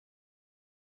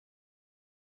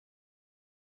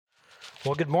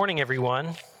Well, good morning, everyone.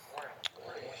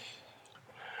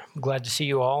 I'm glad to see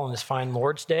you all on this fine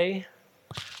Lord's Day.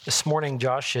 This morning,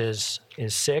 Josh is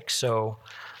sick, so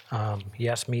he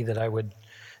asked me that I would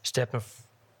step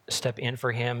in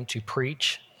for him to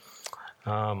preach.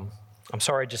 I'm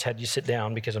sorry I just had you sit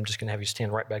down because I'm just going to have you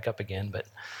stand right back up again, but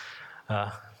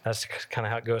that's kind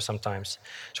of how it goes sometimes.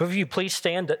 So if you please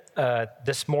stand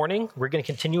this morning, we're going to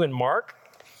continue in Mark,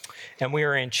 and we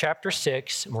are in chapter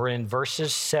 6, and we're in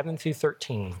verses 7 through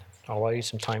 13. I'll allow you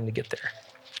some time to get there.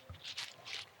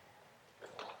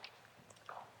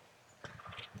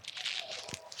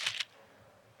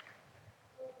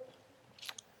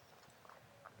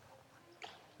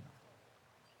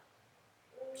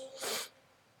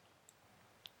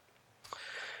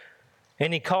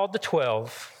 And he called the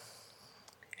 12,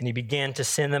 and he began to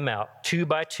send them out, 2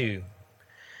 by 2,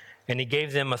 and he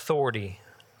gave them authority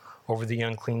over the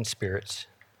unclean spirits.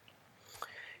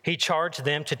 He charged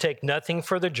them to take nothing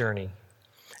for the journey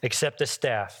except a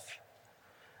staff,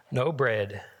 no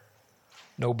bread,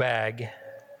 no bag,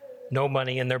 no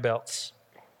money in their belts,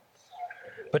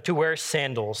 but to wear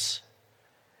sandals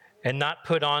and not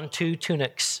put on 2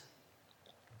 tunics.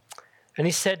 And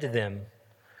he said to them,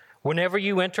 "Whenever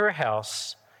you enter a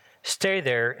house, stay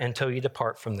there until you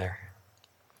depart from there.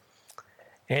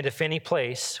 And if any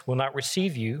place will not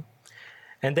receive you,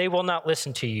 and they will not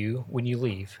listen to you when you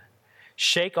leave,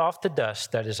 shake off the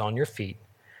dust that is on your feet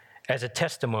as a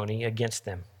testimony against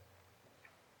them."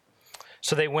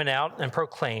 So they went out and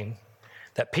proclaimed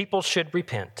that people should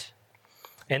repent.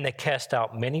 And they cast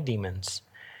out many demons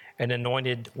and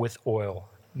anointed with oil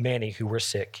many who were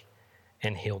sick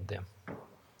and healed them.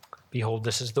 Behold,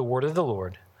 this is the word of the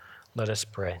Lord. Let us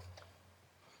pray.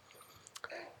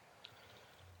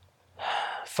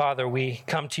 Father, we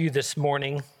come to you this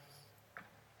morning.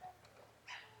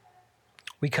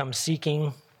 We come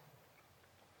seeking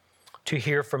to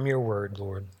hear from your word,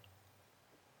 Lord.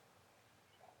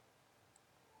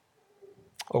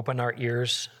 Open our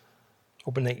ears,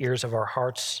 open the ears of our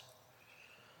hearts,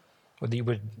 that you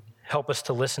would help us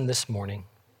to listen this morning.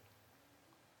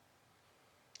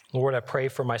 Lord, I pray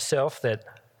for myself that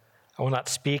I will not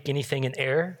speak anything in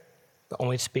error, but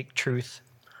only speak truth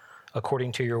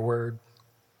according to your word.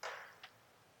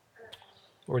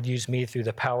 Lord, use me through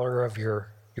the power of your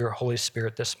Holy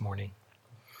Spirit this morning.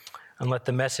 And let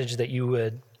the message that you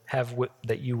would have,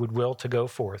 that you would will to go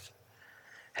forth,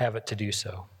 have it to do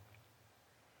so.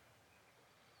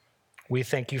 We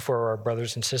thank you for our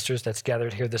brothers and sisters that's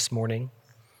gathered here this morning.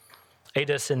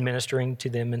 Aid us in ministering to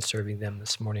them and serving them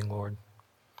this morning, Lord.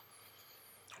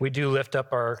 We do lift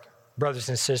up our brothers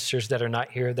and sisters that are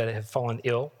not here, that have fallen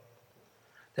ill,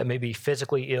 that may be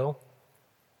physically ill,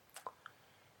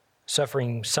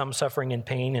 some suffering in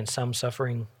pain and some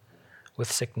suffering with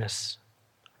sickness.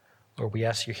 Lord, we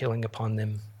ask your healing upon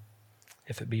them,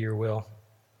 if it be your will.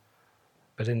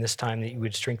 But in this time, that you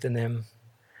would strengthen them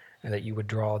and that you would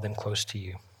draw them close to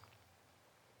you.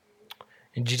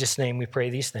 In Jesus' name we pray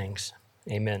these things.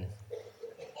 Amen.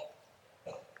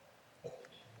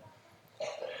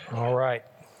 All right.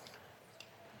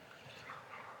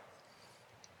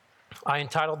 I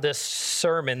entitled this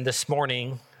sermon this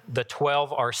morning, "The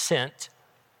 12 Are Sent."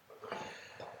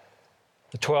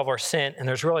 The 12 are sent, and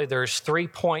there's 3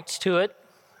 points to it.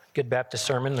 Good Baptist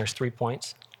sermon, there's 3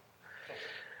 points.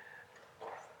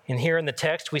 And here in the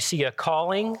text, we see a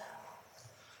calling,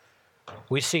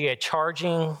 we see a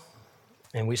charging,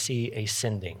 and we see a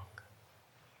sending.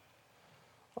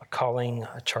 A calling,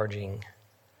 a charging,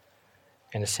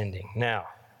 and a sending. Now,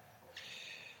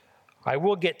 I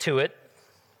will get to it,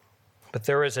 but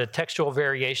there is a textual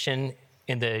variation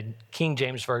in the King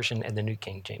James Version and the New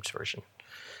King James Version.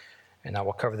 And I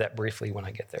will cover that briefly when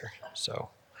I get there.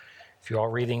 So if you're all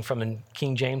reading from the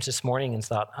King James this morning and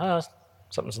thought,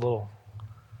 something's a little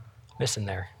missing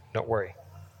there, don't worry.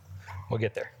 We'll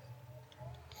get there.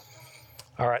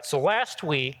 All right, so last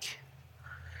week,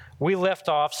 we left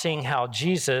off seeing how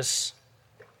Jesus,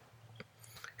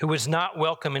 who was not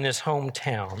welcome in his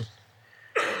hometown,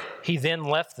 he then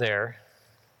left there,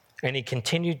 and he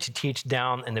continued to teach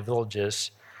down in the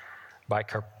villages by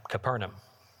Capernaum,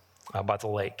 by the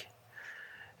lake.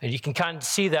 And you can kind of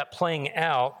see that playing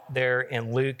out there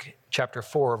in Luke chapter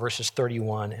 4, verses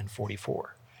 31 and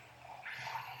 44.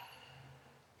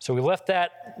 So we left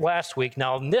that last week.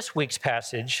 Now, in this week's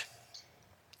passage,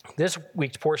 this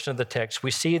week's portion of the text, we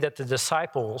see that the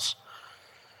disciples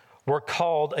were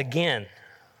called again.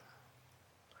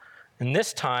 And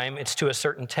this time, it's to a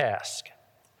certain task.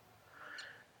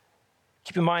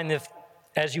 Keep in mind that,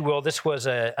 as you will, this was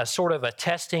a sort of a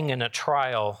testing and a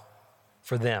trial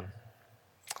for them.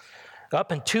 Up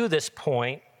until this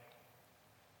point,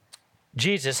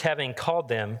 Jesus, having called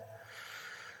them,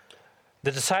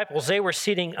 the disciples, they were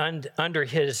sitting under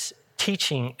his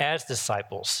teaching as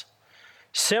disciples,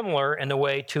 similar in a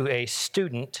way to a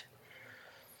student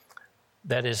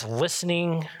that is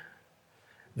listening.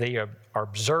 They are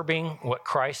observing what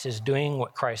Christ is doing,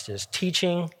 what Christ is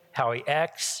teaching, how he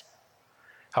acts,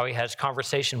 how he has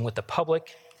conversation with the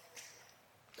public,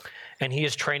 and he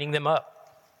is training them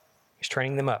up. He's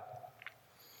training them up.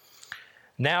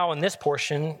 Now in this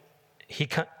portion, he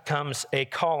comes a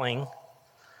calling,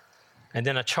 and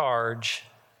then a charge,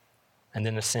 and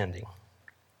then a sending.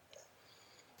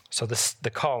 So the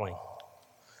calling.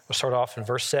 We'll start off in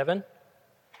verse 7.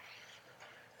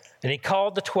 And he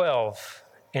called the 12,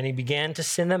 and he began to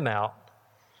send them out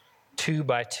 2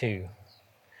 by 2.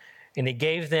 And he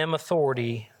gave them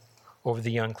authority over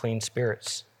the unclean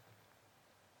spirits.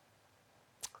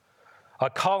 A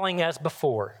calling as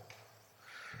before,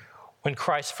 when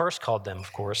Christ first called them,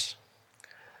 of course,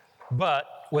 but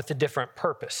with a different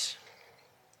purpose.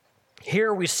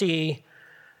 Here we see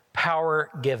power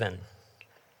given.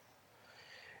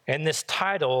 And this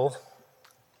title,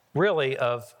 really,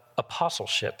 of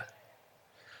apostleship.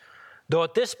 Though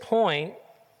at this point,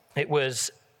 it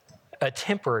was a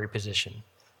temporary position.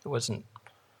 It wasn't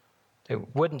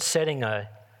setting a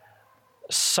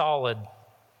solid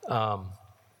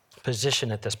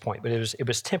position at this point, but it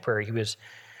was temporary. He was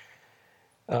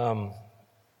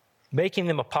making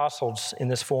them apostles in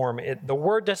this form. The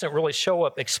word doesn't really show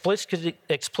up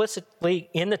explicitly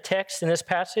in the text in this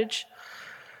passage,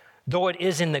 though it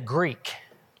is in the Greek.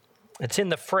 It's in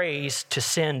the phrase to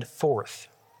send forth.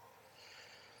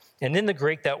 And in the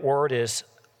Greek, that word is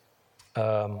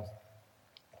apostolion.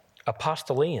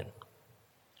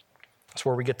 That's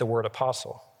where we get the word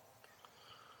apostle.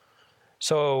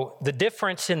 So the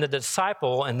difference in the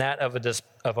disciple and that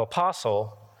of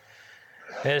apostle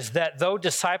is that though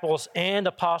disciples and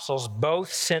apostles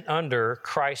both sent under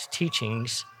Christ's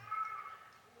teachings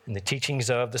and the teachings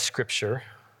of the Scripture,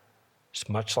 it's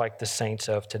much like the saints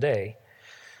of today,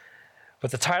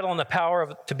 but the title and the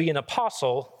power to be an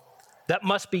apostle, that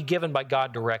must be given by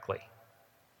God directly.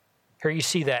 Here you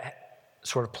see that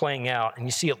sort of playing out, and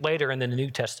you see it later in the New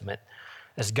Testament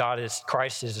as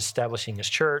Christ is establishing his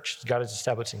church, God is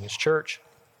establishing his church.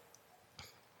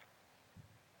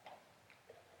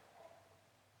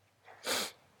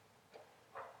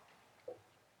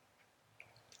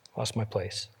 Lost my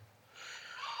place.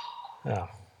 Oh.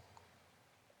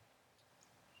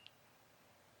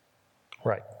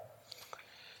 Right.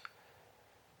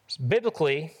 So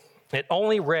biblically, it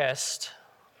only rests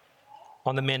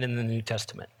on the men in the New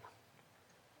Testament.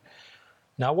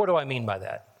 Now, what do I mean by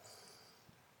that?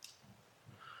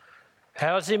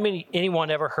 Has anyone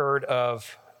ever heard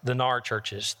of the NAR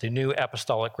churches, the New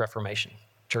Apostolic Reformation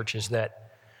churches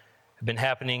that have been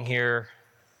happening here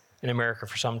in America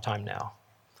for some time now?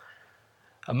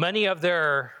 Many of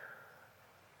their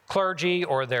clergy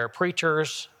or their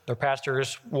preachers, their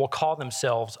pastors, will call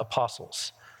themselves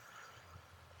apostles.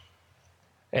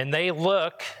 And they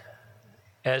look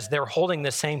as they're holding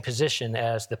the same position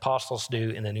as the apostles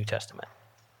do in the New Testament.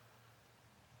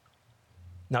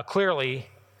 Now, clearly,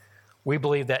 we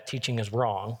believe that teaching is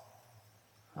wrong,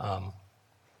 and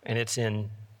it's in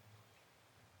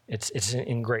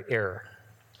great error.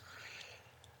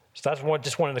 So that's what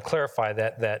just wanted to clarify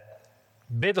that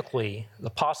biblically, the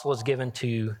apostle is given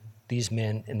to these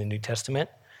men in the New Testament,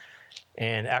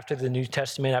 and after the New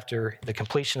Testament, after the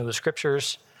completion of the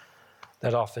Scriptures,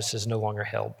 that office is no longer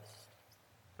held.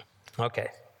 Okay.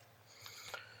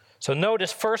 So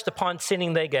notice, first, upon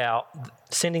sending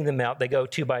them out, they go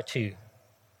 2 by 2.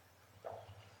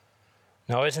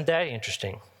 Now, isn't that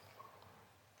interesting?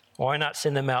 Why not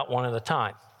send them out one at a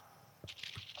time?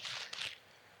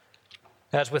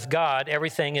 As with God,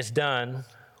 everything is done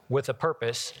with a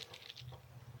purpose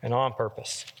and on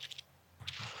purpose.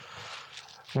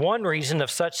 One reason of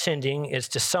such sending is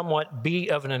to somewhat be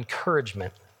of an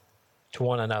encouragement to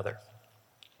one another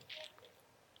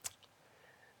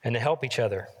and to help each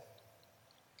other.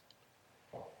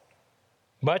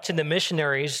 Much in the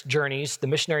missionary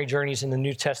journeys in the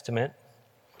New Testament,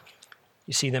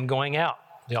 you see them going out.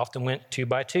 They often went 2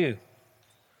 by 2.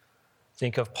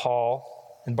 Think of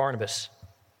Paul and Barnabas.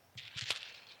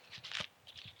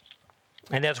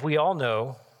 And as we all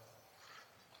know,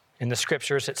 in the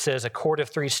Scriptures, it says a cord of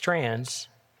 3 strands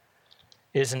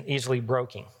isn't easily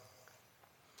broken,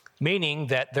 meaning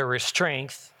that there is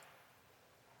strength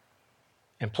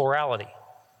and plurality.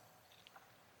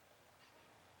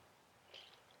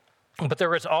 But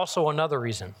there is also another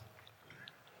reason.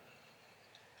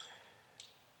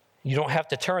 You don't have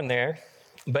to turn there,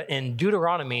 but in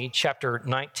Deuteronomy chapter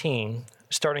 19,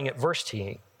 starting at verse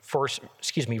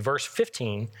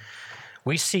 15,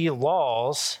 we see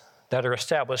laws that are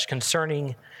established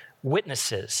concerning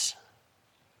witnesses.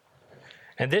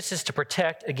 And this is to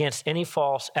protect against any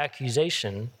false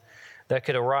accusation that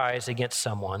could arise against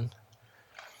someone,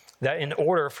 that in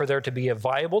order for there to be a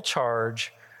viable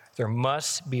charge, there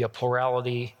must be a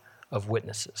plurality of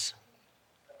witnesses.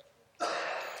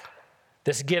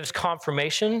 This gives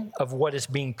confirmation of what is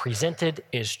being presented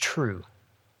is true.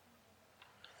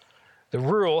 The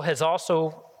rule has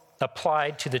also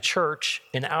applied to the church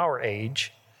in our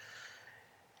age,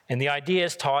 and the idea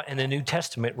is taught in the New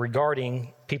Testament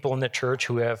regarding people in the church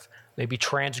who have maybe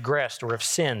transgressed or have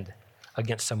sinned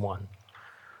against someone.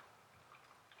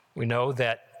 We know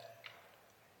that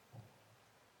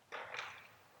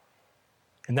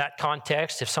in that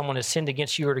context, if someone has sinned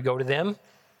against you, or to go to them,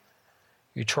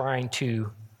 you're trying to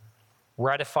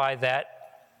ratify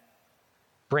that,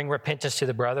 bring repentance to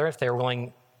the brother. If they're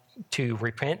willing to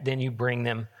repent, then you bring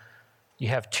them. You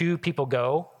have two people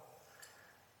go.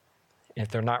 If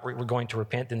they're not going to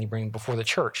repent, then you bring them before the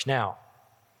church. Now,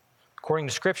 according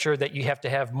to Scripture, that you have to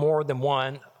have more than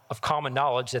one of common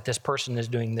knowledge that this person is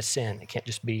doing this sin. It can't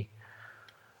just be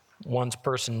one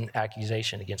person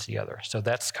accusation against the other. So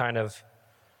that's kind of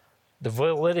the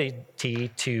validity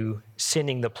to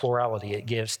sinning the plurality. It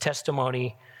gives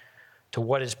testimony to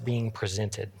what is being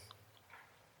presented.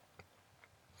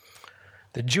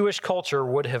 The Jewish culture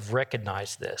would have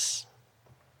recognized this.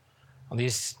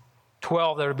 These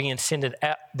 12 that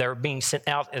are being sent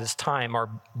out at this time are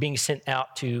being sent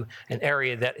out to an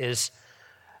area that is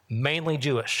mainly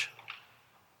Jewish.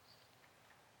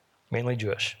 Mainly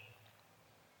Jewish.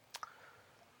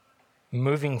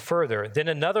 Moving further, then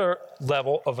another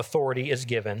level of authority is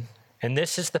given, and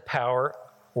this is the power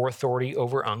or authority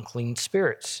over unclean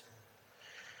spirits.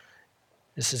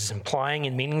 This is implying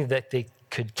and meaning that they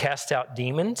could cast out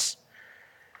demons,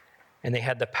 and they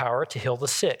had the power to heal the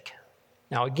sick.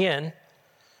 Now again,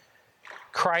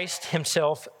 Christ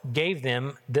himself gave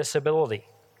them this ability.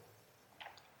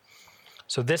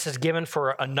 So this is given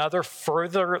for another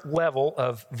further level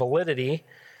of validity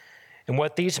in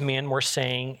what these men were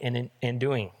saying and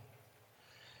doing.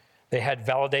 They had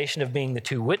validation of being the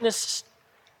two witnesses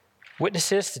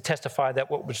to testify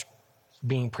that what was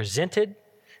being presented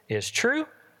is true,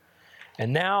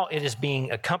 and now it is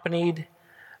being accompanied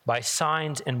by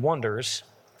signs and wonders,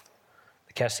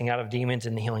 the casting out of demons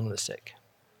and the healing of the sick.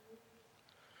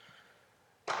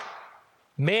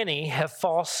 Many have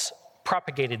false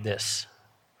propagated this,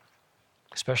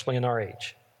 especially in our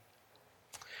age.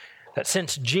 That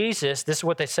since Jesus, this is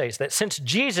what they say, is that since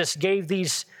Jesus gave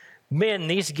these men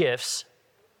these gifts,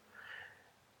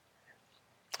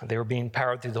 they were being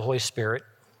powered through the Holy Spirit.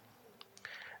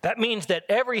 That means that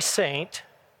every saint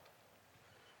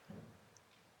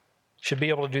should be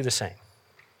able to do the same.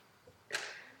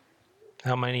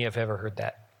 How many have ever heard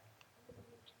that?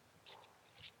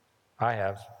 I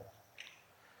have.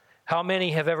 How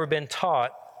many have ever been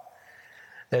taught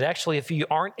that actually if you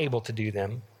aren't able to do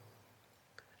them,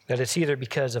 that it's either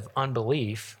because of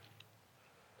unbelief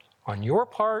on your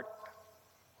part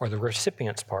or the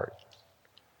recipient's part,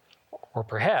 or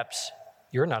perhaps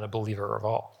you're not a believer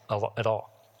at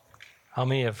all. How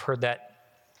many have heard that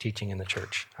teaching in the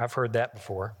church? I've heard that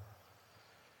before.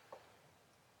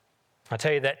 I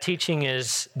tell you, that teaching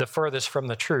is the furthest from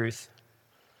the truth.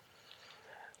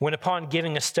 When upon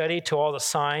giving a study to all the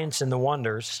signs and the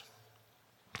wonders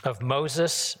of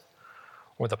Moses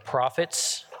or the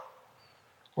prophets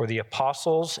or the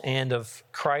apostles and of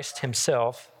Christ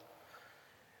himself,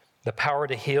 the power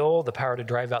to heal, the power to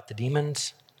drive out the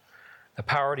demons, the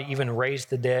power to even raise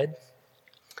the dead,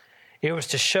 it was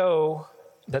to show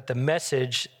that the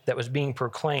message that was being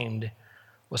proclaimed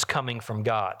was coming from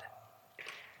God.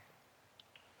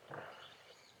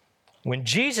 When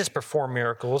Jesus performed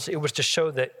miracles, it was to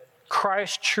show that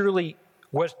Christ truly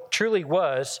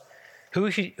was who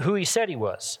he said he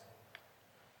was.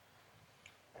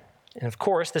 And of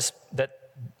course,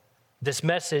 this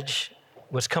message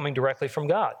was coming directly from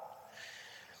God.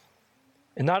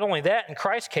 And not only that, in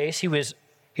Christ's case, he was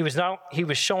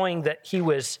showing that he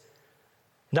was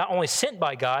not only sent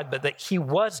by God, but that he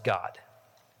was God.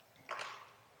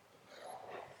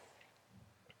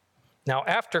 Now,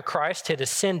 after Christ had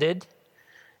ascended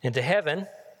into heaven,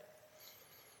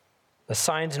 the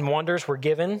signs and wonders were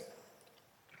given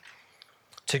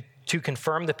to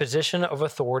confirm the position of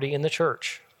authority in the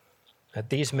church, that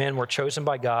these men were chosen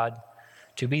by God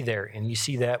to be there. And you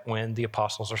see that when the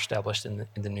apostles are established in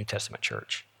the New Testament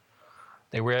church.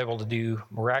 They were able to do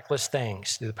miraculous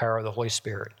things through the power of the Holy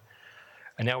Spirit.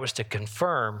 And that was to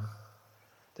confirm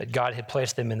that God had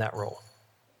placed them in that role.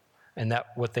 and that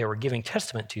what they were giving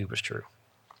testament to was true.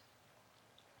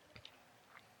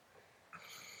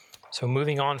 So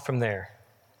moving on from there,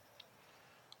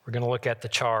 we're going to look at the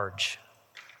charge.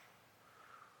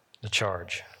 The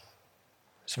charge.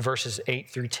 It's verses 8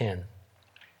 through 10.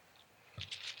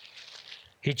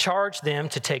 He charged them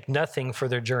to take nothing for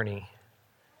their journey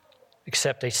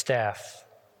except a staff,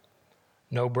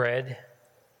 no bread,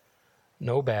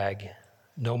 no bag,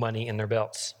 no money in their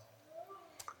belts,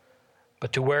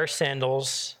 but to wear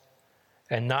sandals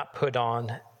and not put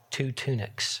on 2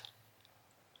 tunics.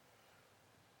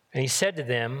 And he said to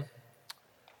them,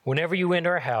 whenever you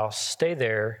enter a house, stay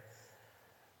there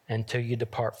until you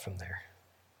depart from there.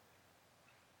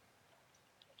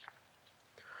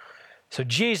 So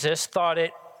Jesus thought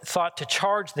to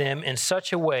charge them in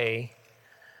such a way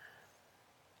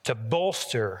to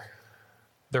bolster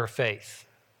their faith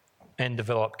and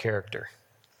develop character.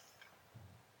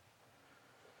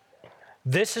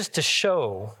 This is to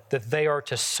show that they are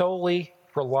to solely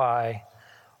rely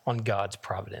on God's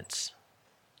providence.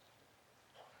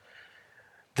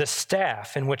 The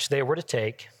staff in which they were to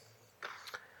take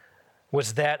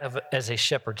was that of as a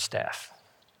shepherd's staff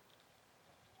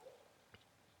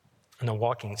and a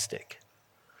walking stick.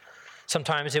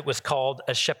 Sometimes it was called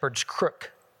a shepherd's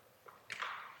crook.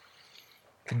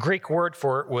 The Greek word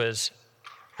for it was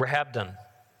rehabdon.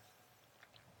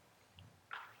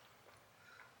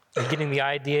 You're getting the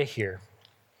idea here.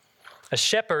 A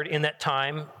shepherd in that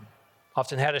time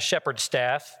often had a shepherd's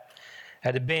staff,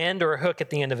 had a bend or a hook at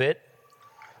the end of it.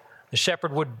 The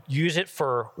shepherd would use it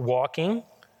for walking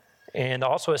and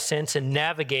also a sense in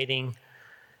navigating,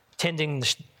 tending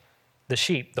the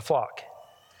sheep, the flock.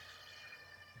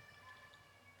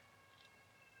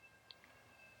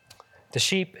 The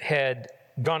sheep had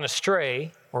gone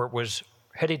astray or it was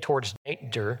headed towards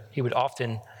danger. He would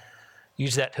often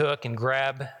use that hook and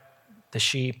grab the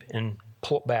sheep and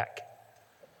pull it back.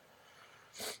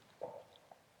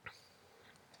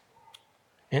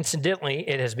 Incidentally,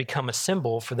 it has become a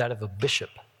symbol for that of a bishop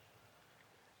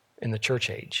in the church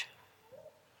age,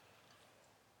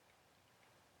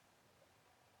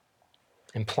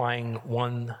 implying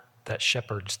one that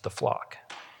shepherds the flock.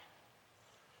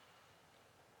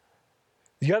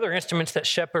 The other instruments that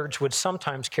shepherds would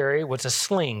sometimes carry was a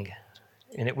sling,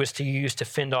 and it was to use to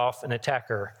fend off an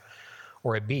attacker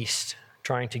or a beast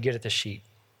trying to get at the sheep,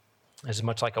 as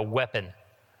much like a weapon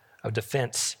of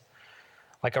defense,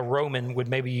 like a Roman would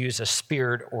maybe use a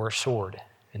spear or a sword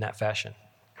in that fashion.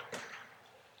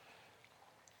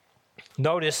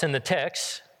 Notice in the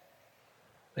text,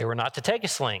 they were not to take a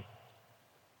sling,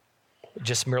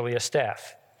 just merely a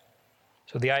staff.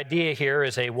 So the idea here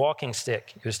is a walking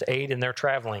stick. It was to aid in their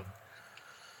traveling.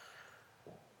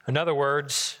 In other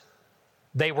words,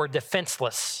 they were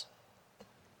defenseless.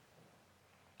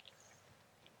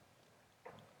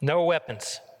 No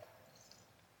weapons.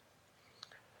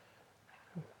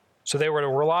 So they were to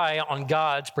rely on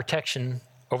God's protection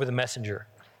over the messenger.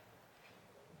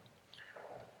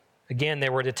 Again, they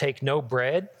were to take no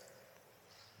bread,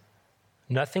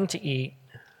 nothing to eat,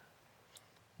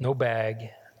 no bag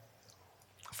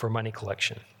for money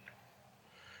collection.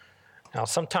 Now,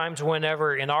 sometimes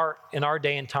whenever in our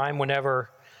day and time, whenever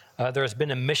there's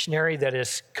been a missionary that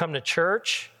has come to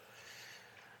church,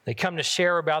 they come to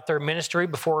share about their ministry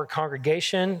before a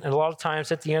congregation, and a lot of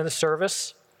times at the end of the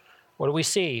service, what do we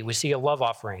see? We see a love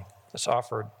offering that's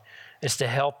offered. It's to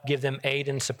help give them aid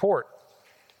and support.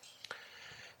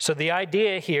 So the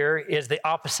idea here is the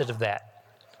opposite of that.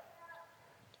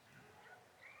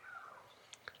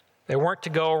 They weren't to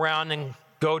go around and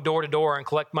go door to door and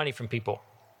collect money from people.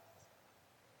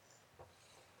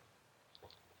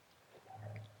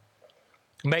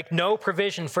 Make no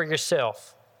provision for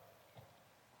yourself.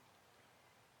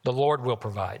 The Lord will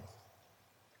provide.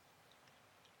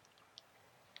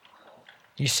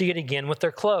 You see it again with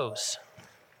their clothes.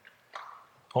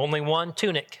 Only one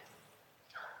tunic.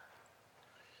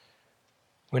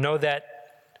 We know that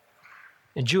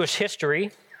in Jewish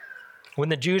history, when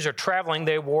the Jews are traveling,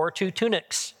 they wore 2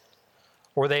 tunics,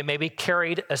 or they maybe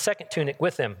carried a second tunic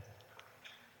with them.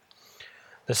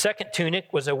 The second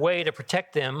tunic was a way to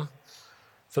protect them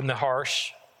from the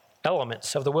harsh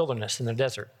elements of the wilderness in the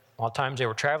desert. A lot of times they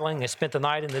were traveling, they spent the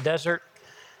night in the desert.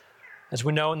 As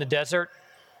we know, in the desert,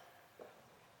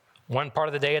 one part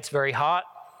of the day it's very hot.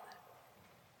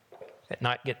 At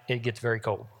night it gets very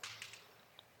cold.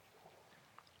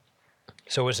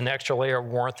 So it was an extra layer of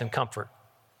warmth and comfort.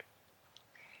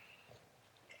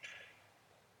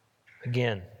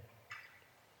 Again,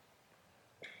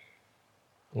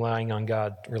 relying on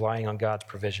God's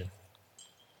provision.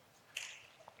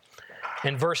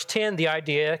 In verse 10, the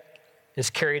idea is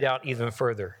carried out even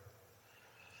further.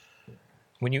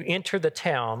 When you enter the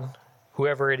town,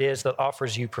 whoever it is that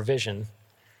offers you provision,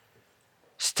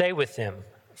 stay with them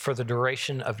for the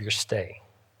duration of your stay.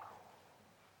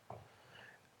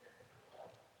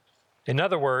 In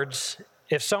other words,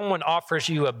 if someone offers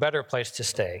you a better place to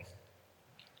stay,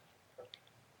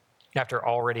 after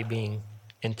already being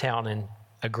in town and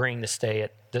agreeing to stay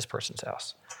at this person's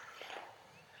house,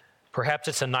 perhaps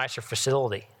it's a nicer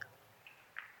facility.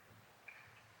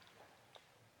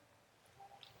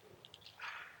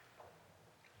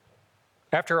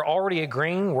 After already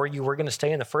agreeing where you were going to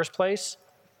stay in the first place,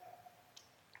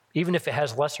 even if it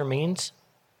has lesser means,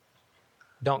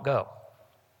 don't go.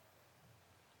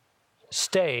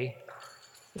 Stay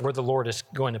where the Lord is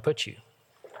going to put you.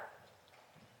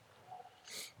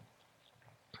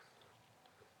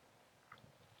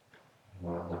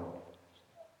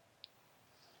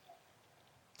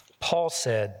 Paul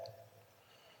said,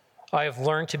 I have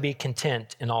learned to be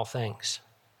content in all things,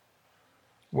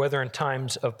 whether in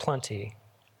times of plenty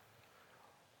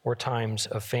or times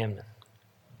of famine.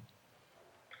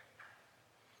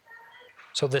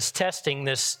 So this testing,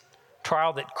 this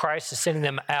trial that Christ is sending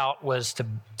them out was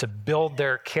to build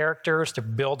their characters, to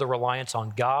build their reliance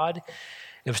on God.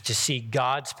 It was to see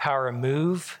God's power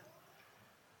move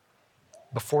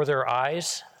before their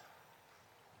eyes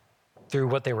through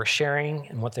what they were sharing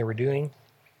and what they were doing.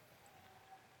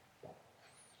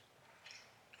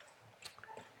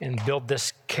 And build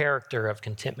this character of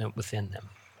contentment within them.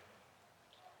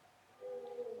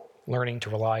 Learning to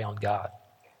rely on God.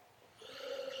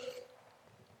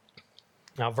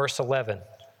 Now, verse 11.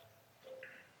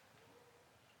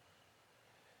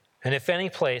 And if any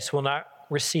place will not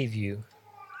receive you,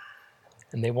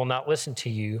 and they will not listen to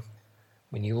you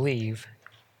when you leave,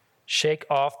 shake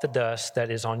off the dust that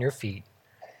is on your feet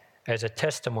as a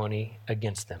testimony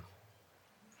against them.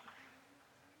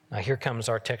 Now, here comes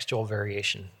our textual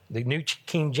variation. The New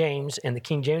King James and the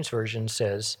King James Version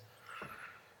says,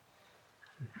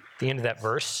 at the end of that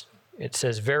verse, it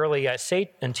says, Verily I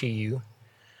say unto you,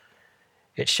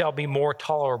 it shall be more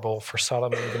tolerable for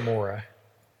Sodom and Gomorrah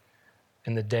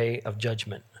in the day of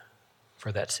judgment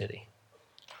for that city.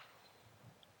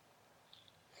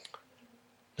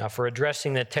 Now, for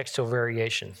addressing the textual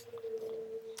variation,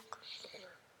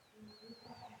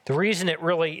 the reason it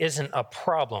really isn't a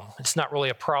problem, it's not really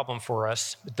a problem for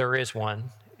us, but there is one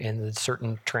in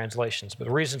certain translations. But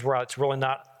the reasons why it's really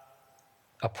not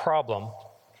a problem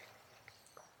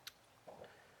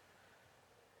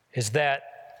is that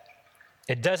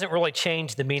it doesn't really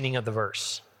change the meaning of the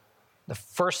verse. The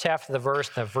first half of the verse,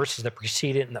 the verses that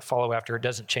precede it and that follow after it,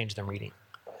 doesn't change the reading.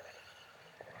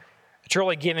 It's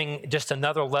really giving just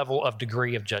another level of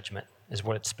degree of judgment is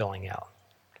what it's spelling out.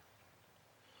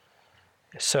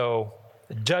 So,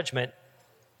 judgment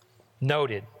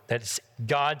noted that it's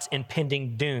God's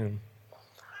impending doom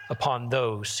upon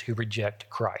those who reject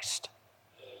Christ.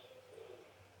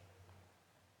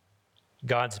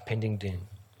 God's impending doom.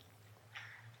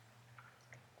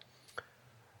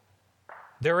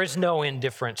 There is no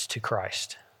indifference to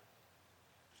Christ.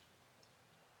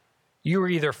 You are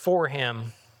either for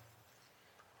him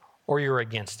or you're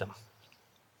against him.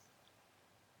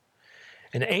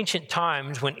 In ancient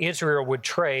times, when Israel would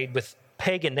trade with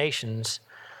pagan nations,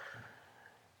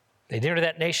 they'd enter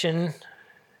that nation,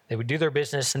 they would do their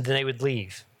business, and then they would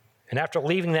leave. And after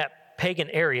leaving that pagan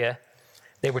area,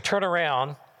 they would turn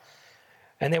around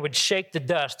and they would shake the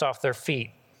dust off their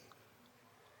feet.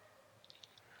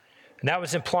 And that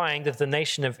was implying that the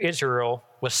nation of Israel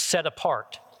was set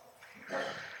apart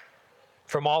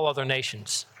from all other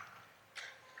nations.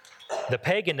 The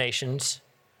pagan nations,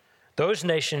 those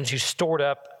nations who stored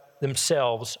up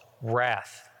themselves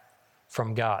wrath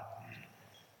from God.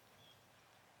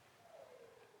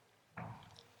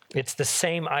 It's the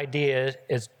same idea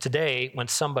as today when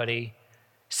somebody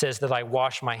says that I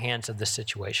wash my hands of this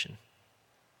situation.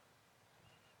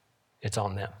 It's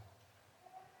on them.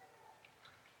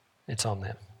 It's on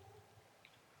them.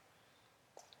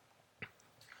 I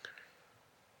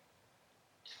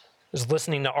was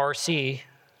listening to R.C.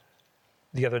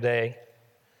 the other day,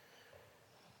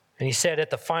 and he said at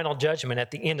the final judgment,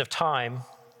 at the end of time,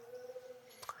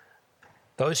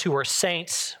 those who are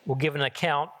saints will give an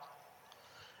account.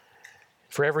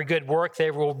 For every good work,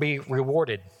 they will be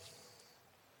rewarded.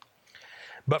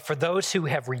 But for those who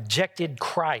have rejected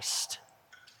Christ,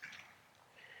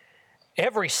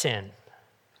 every sin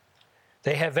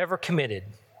they have ever committed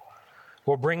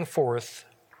will bring forth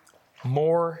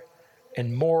more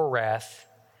and more wrath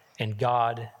and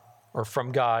God, or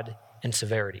from God, and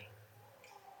severity.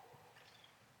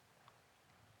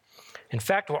 In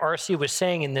fact, what R.C. was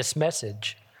saying in this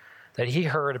message that he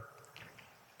heard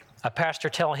a pastor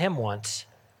tell him once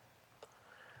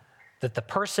that the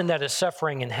person that is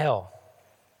suffering in hell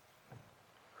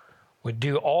would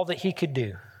do all that he could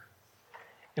do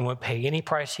and would pay any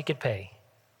price he could pay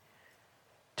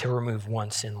to remove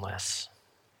one sin less.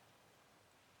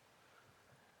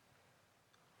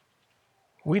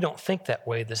 We don't think that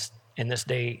way in this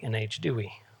day and age, do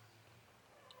we?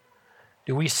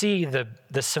 Do we see the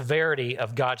severity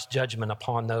of God's judgment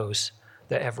upon those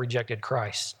that have rejected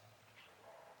Christ?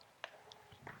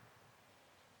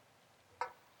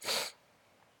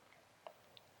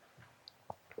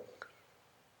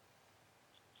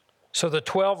 So the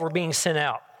 12 were being sent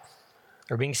out.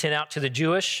 They're being sent out to the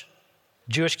Jewish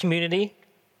community.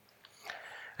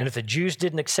 And if the Jews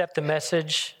didn't accept the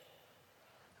message,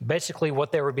 basically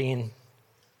what they were being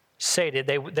stated,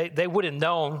 they would have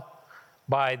known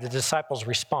by the disciples'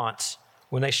 response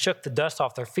when they shook the dust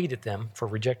off their feet at them for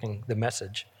rejecting the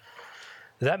message.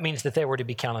 That means that they were to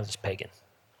be counted as pagan.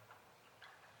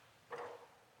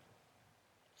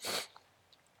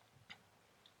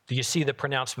 Do you see the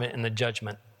pronouncement and the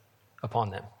judgment upon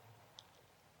them?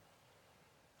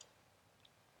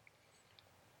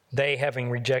 They, having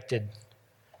rejected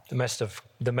the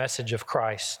message of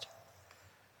Christ,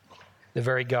 the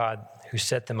very God who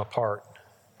set them apart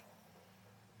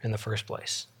in the first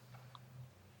place.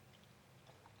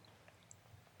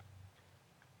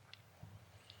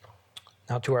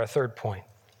 Now to our third point.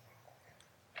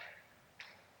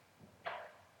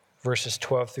 Verses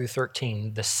 12 through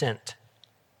 13, the sent,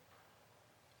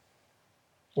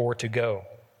 or to go.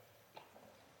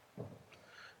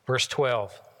 Verse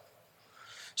 12.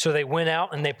 So they went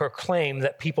out and they proclaimed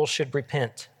that people should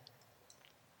repent.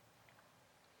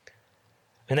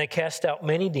 And they cast out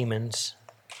many demons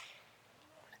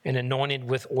and anointed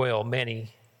with oil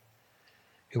many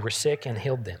who were sick and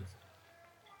healed them.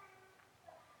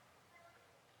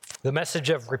 The message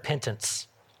of repentance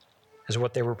is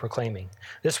what they were proclaiming.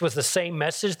 This was the same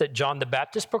message that John the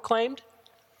Baptist proclaimed.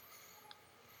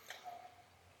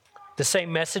 The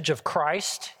same message of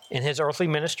Christ in his earthly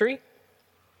ministry.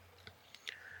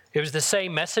 It was the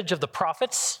same message of the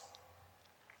prophets.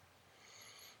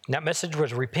 And that message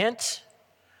was repent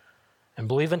and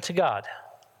believe into God.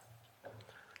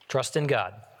 Trust in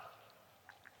God.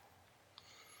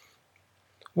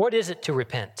 What is it to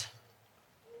repent?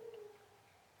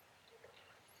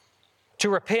 To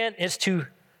repent is to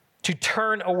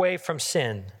turn away from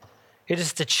sin. It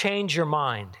is to change your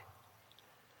mind.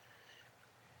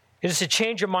 It is to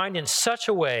change your mind in such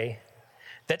a way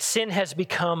that sin has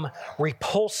become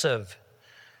repulsive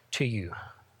to you,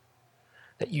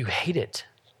 that you hate it.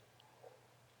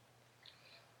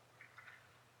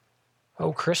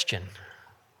 Oh, Christian,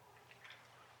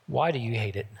 why do you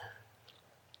hate it?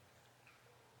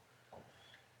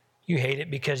 You hate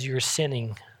it because you're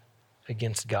sinning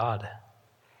against God,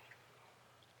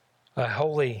 a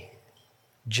holy,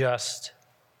 just,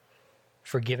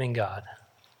 forgiving God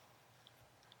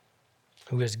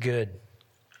who is good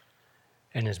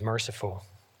and is merciful,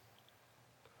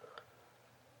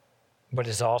 but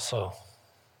is also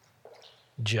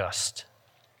just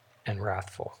and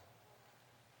wrathful.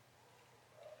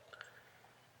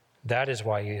 That is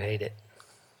why you hate it.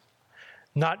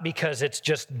 Not because it's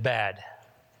just bad.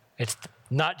 It's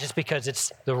not just because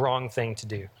it's the wrong thing to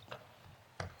do.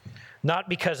 Not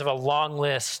because of a long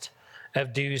list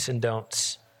of do's and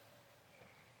don'ts.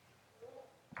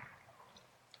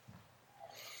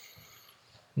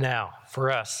 Now,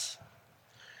 for us,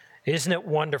 isn't it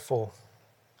wonderful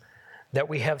that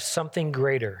we have something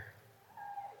greater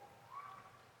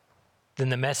than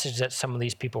the message that some of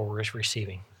these people were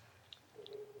receiving?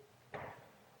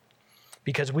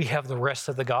 Because we have the rest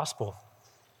of the gospel.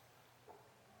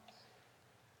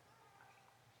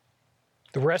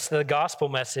 The rest of the gospel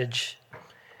message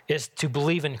is to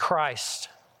believe in Christ,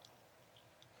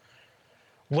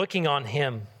 looking on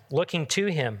him, looking to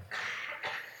him,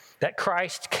 that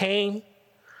Christ came,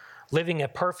 living a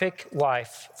perfect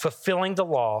life, fulfilling the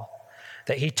law,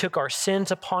 that he took our sins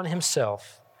upon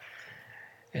himself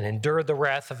and endured the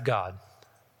wrath of God,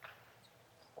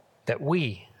 that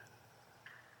we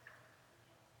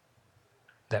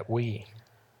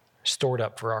stored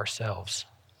up for ourselves.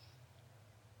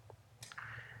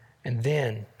 And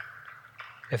then,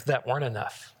 if that weren't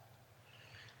enough,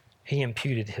 he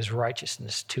imputed his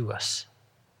righteousness to us.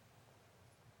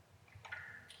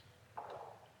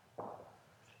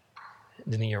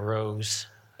 Then he arose,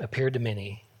 appeared to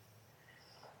many,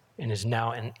 and is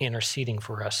now interceding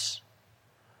for us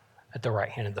at the right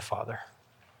hand of the Father.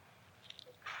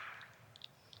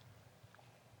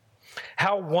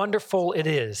 How wonderful it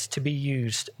is to be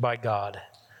used by God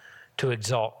to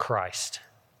exalt Christ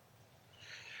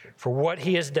for what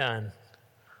he has done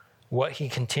what he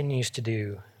continues to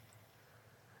do,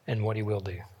 and what he will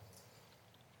do.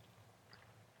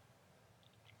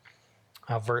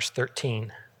 Verse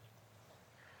 13.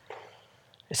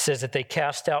 It says that they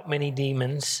cast out many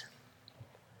demons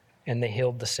and they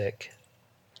healed the sick.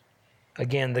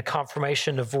 Again, the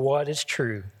confirmation of what is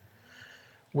true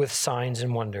with signs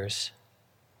and wonders.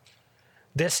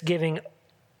 This giving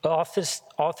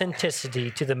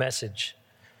authenticity to the message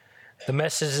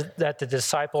that the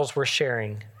disciples were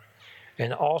sharing,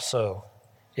 and also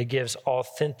it gives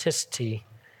authenticity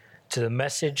to the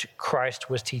message Christ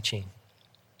was teaching,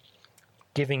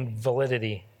 giving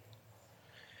validity.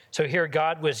 So here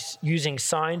God was using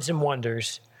signs and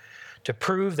wonders to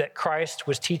prove that Christ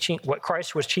was teaching, what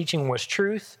Christ was teaching was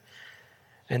truth,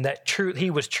 and that he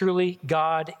was truly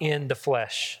God in the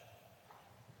flesh.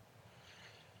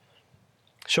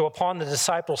 So upon the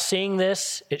disciples seeing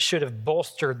this, it should have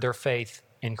bolstered their faith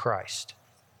in Christ.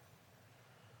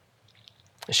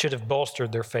 It should have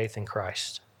bolstered their faith in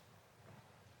Christ.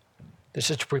 This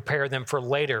is to prepare them for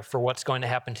later, for what's going to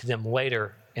happen to them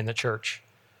later in the church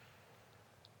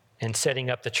and setting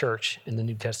up the church in the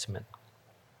New Testament.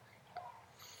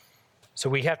 So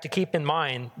we have to keep in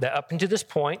mind that up until this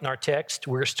point in our text,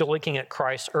 we're still looking at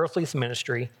Christ's earthly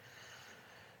ministry.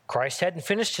 Christ hadn't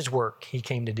finished his work he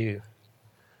came to do.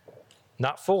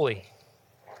 Not fully.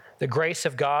 The grace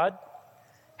of God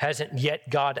hasn't yet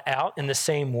gone out in the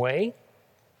same way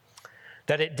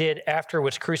that it did after it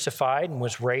was crucified and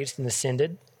was raised and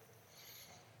ascended.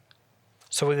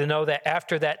 So we know that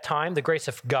after that time, the grace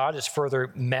of God is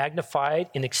further magnified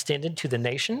and extended to the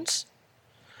nations.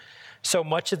 So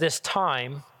much of this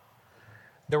time,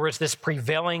 there was this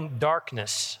prevailing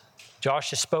darkness. Josh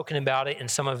has spoken about it in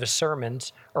some of his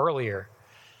sermons earlier,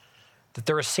 that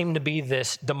there seemed to be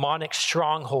this demonic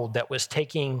stronghold that was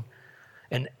taking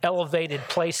an elevated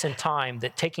place in time,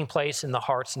 that taking place in the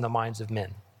hearts and the minds of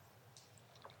men.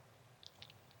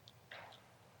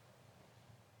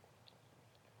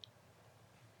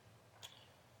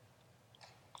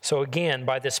 So again,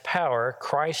 by this power,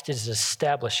 Christ is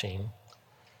establishing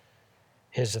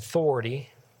his authority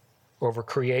over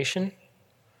creation,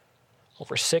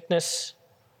 over sickness,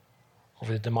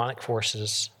 over the demonic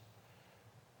forces.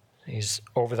 He's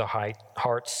over the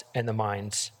hearts and the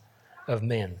minds of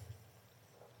men.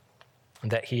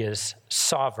 And that he is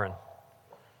sovereign,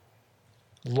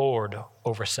 Lord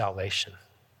over salvation.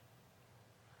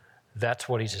 That's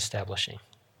what he's establishing.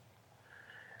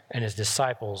 And his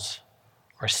disciples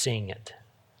are seeing it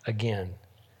again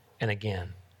and again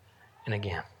and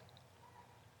again.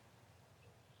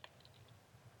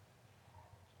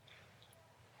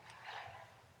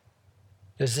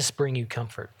 Does this bring you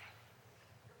comfort?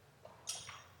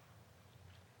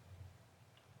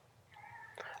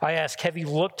 I ask, have you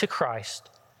looked to Christ?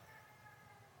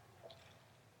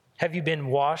 Have you been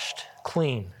washed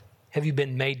clean? Have you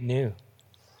been made new?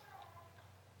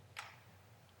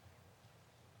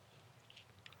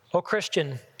 Oh,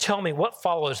 Christian, tell me, what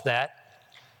follows that?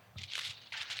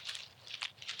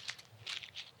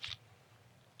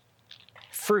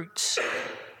 Fruits.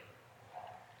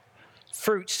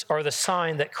 Fruits are the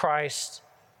sign that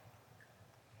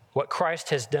what Christ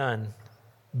has done,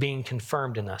 being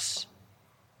confirmed in us.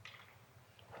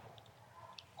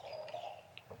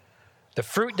 The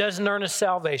fruit doesn't earn us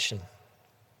salvation.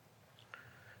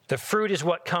 The fruit is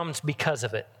what comes because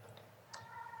of it.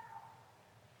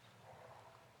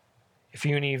 If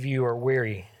any of you are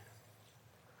weary,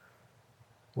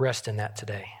 rest in that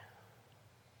today.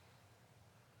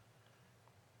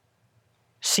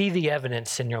 See the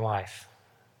evidence in your life,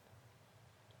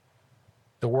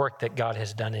 the work that God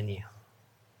has done in you.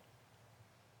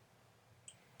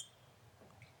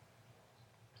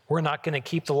 We're not going to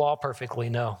keep the law perfectly,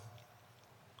 no.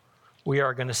 We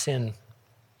are going to sin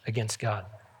against God.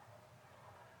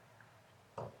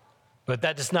 But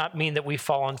that does not mean that we've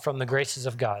fallen from the graces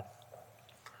of God.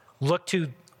 Look to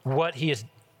what he has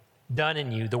done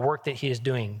in you, the work that he is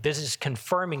doing. This is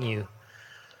confirming you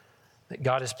that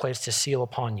God has placed his seal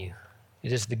upon you.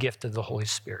 It is the gift of the Holy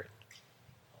Spirit.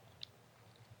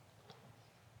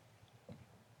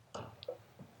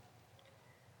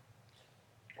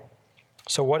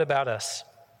 So what about us?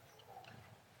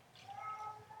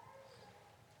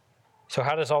 So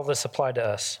how does all this apply to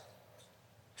us?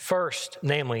 First,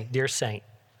 namely, dear saint,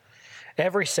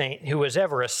 every saint who was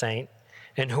ever a saint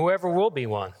and whoever will be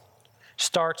one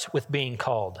starts with being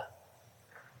called.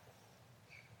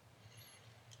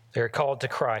 They're called to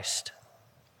Christ.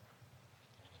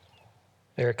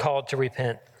 They are called to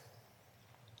repent.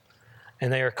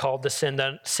 And they are called to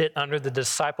sit under the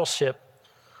discipleship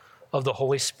of the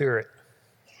Holy Spirit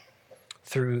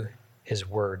through his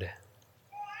word.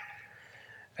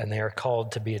 and they are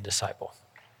called to be a disciple.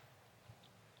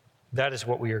 That is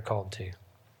what we are called to.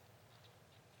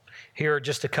 Here are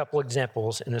just a couple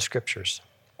examples in the scriptures.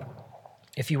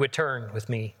 If you would turn with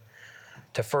me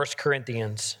to 1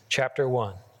 Corinthians chapter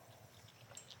 1.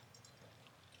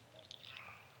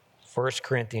 1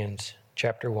 Corinthians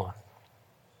chapter 1.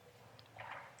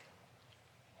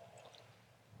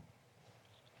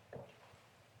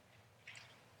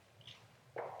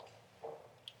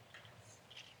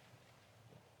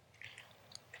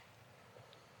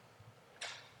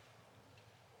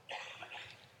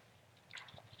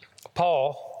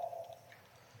 Paul,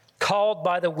 called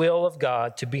by the will of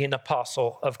God to be an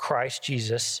apostle of Christ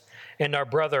Jesus, and our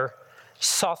brother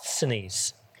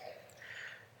Sosthenes,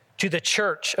 to the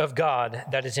church of God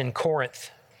that is in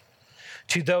Corinth,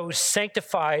 to those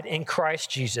sanctified in Christ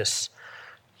Jesus,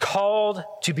 called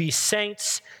to be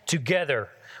saints together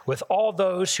with all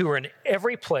those who are in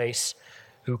every place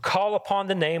who call upon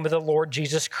the name of the Lord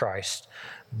Jesus Christ,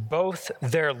 both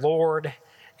their Lord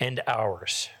and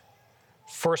ours.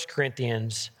 1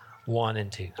 Corinthians 1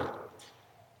 and 2.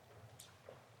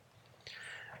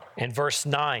 And verse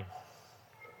 9.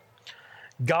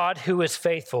 God who is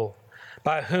faithful,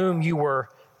 by whom you were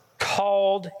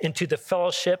called into the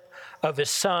fellowship of his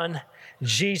Son,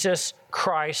 Jesus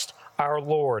Christ our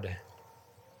Lord.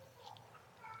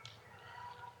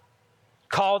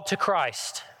 Called to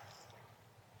Christ.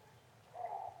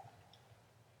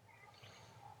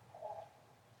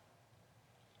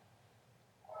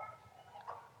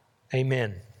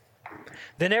 Amen.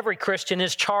 Then every Christian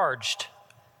is charged.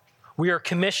 We are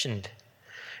commissioned.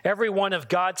 Every one of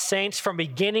God's saints from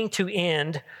beginning to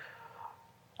end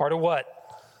are to what?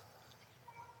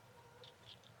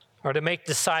 Are to make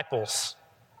disciples.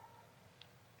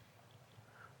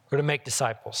 Or to make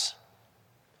disciples.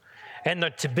 And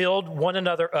to build one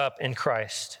another up in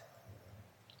Christ.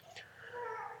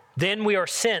 Then we are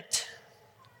sent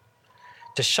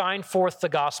to shine forth the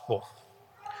gospel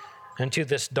into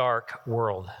this dark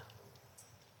world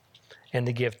and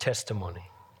to give testimony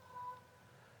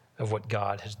of what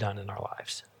God has done in our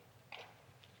lives.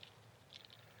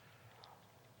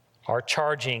 Our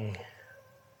charging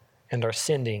and our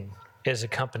sending is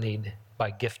accompanied by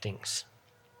giftings,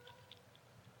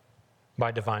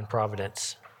 by divine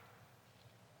providence.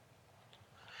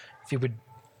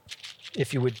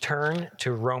 If you would turn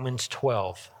to Romans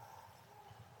 12,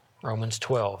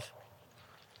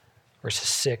 verses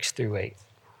 6 through 8.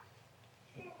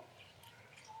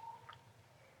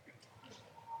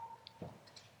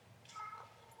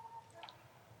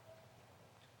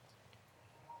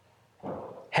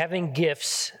 Having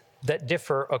gifts that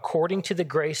differ according to the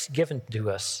grace given to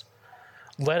us,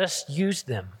 let us use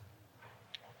them.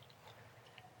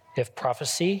 If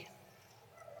prophecy,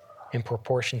 in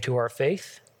proportion to our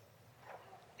faith.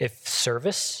 If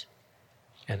service,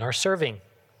 in our serving.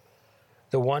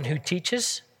 The one who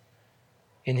teaches,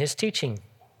 in his teaching.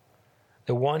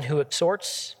 The one who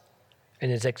exhorts,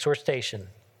 in his exhortation.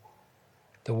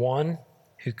 The one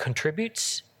who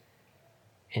contributes,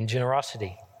 in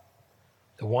generosity.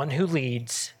 The one who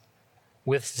leads,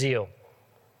 with zeal.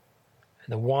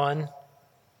 And the one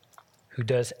who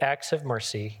does acts of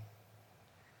mercy,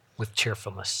 with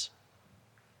cheerfulness.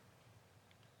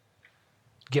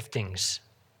 Giftings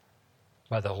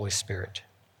by the Holy Spirit.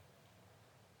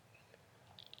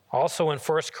 Also in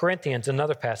 1 Corinthians,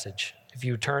 another passage. If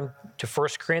you turn to 1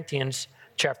 Corinthians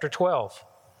chapter 12.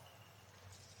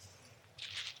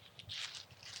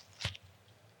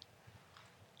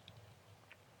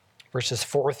 Verses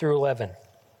 4 through 11.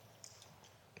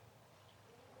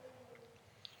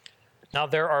 Now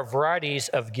there are varieties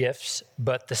of gifts,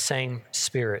 but the same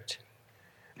Spirit.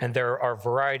 And there are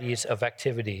varieties of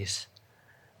activities,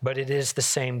 but it is the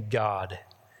same God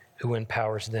who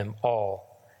empowers them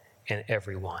all and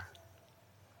everyone.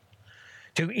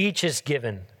 To each is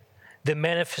given the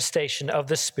manifestation of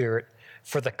the Spirit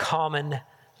for the common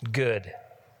good.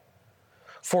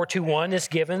 For to one is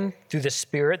given through the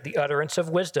Spirit the utterance of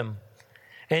wisdom,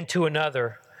 and to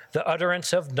another the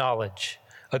utterance of knowledge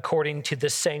according to the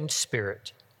same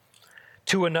Spirit.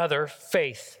 To another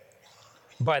faith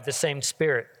by the same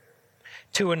Spirit.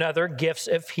 To another gifts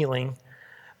of healing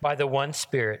by the one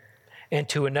Spirit, and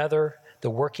to another the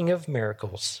working of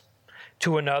miracles.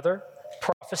 To another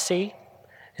prophecy,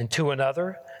 and to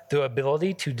another the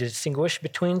ability to distinguish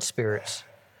between spirits.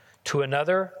 To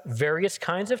another various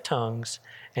kinds of tongues,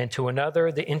 and to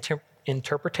another the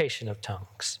interpretation of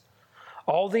tongues.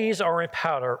 All these are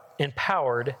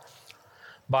empowered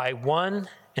by one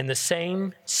and the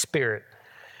same Spirit,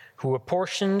 who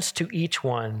apportions to each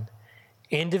one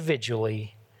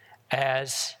individually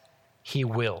as he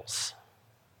wills.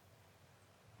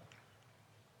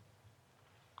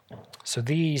 So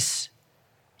these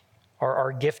are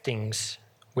our giftings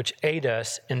which aid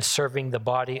us in serving the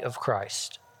body of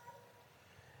Christ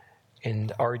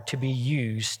and are to be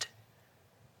used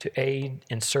to aid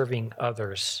in serving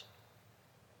others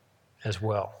as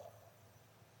well.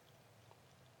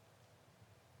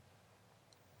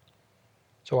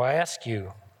 So I ask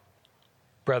you,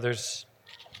 brothers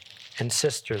and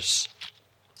sisters,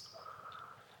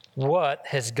 what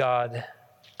has God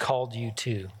called you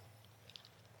to?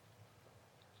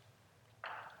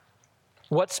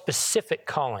 What specific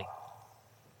calling?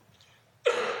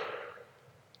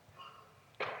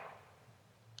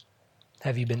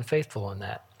 Have you been faithful in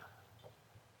that?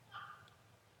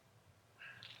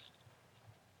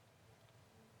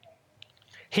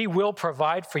 He will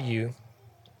provide for you.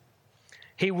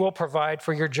 He will provide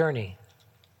for your journey.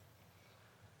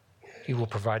 He will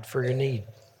provide for your need.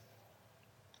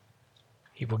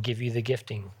 He will give you the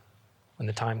gifting when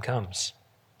the time comes.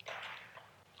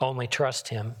 Only trust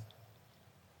him.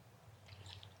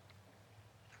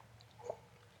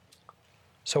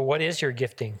 So what is your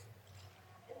gifting?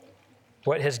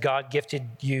 What has God gifted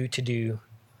you to do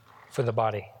for the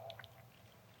body?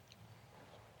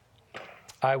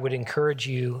 I would encourage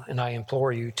you and I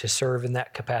implore you to serve in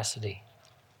that capacity.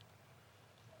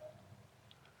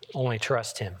 Only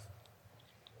trust him.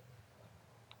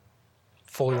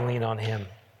 Fully lean on him,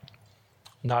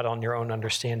 not on your own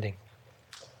understanding.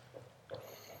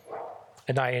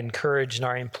 And I encourage and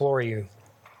I implore you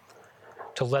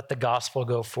to let the gospel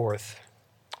go forth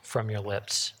from your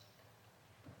lips.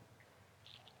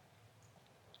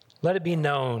 Let it be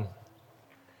known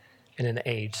in an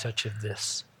age such as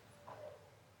this.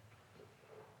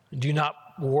 Do not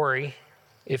worry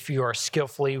if you are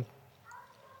skillfully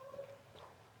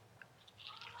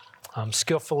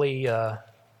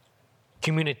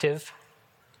communicative,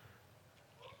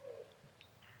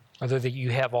 whether that you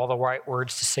have all the right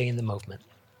words to say in the moment.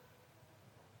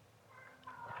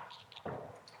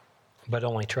 But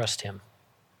only trust him.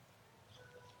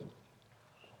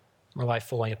 Rely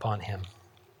fully upon him.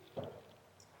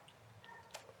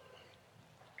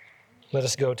 Let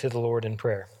us go to the Lord in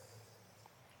prayer.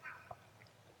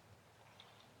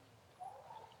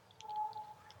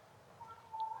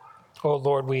 Oh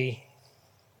Lord, we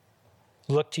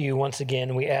look to you once again,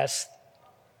 and we ask,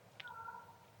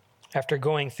 after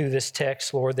going through this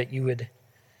text, Lord, that you would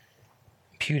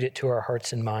impute it to our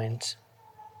hearts and minds.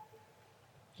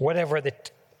 Whatever the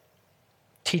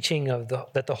teaching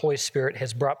that the Holy Spirit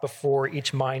has brought before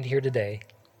each mind here today,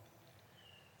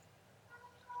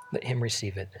 let him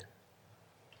receive it.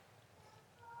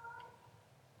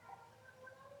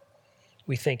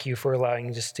 We thank you for allowing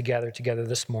us to gather together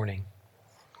this morning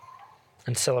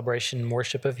in celebration and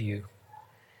worship of you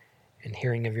and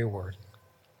hearing of your word.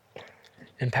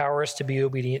 Empower us to be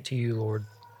obedient to you, Lord,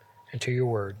 and to your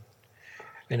word,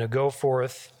 and to go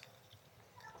forth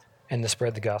and to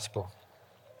spread the gospel.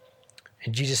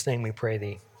 In Jesus' name we pray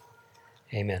thee.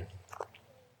 Amen.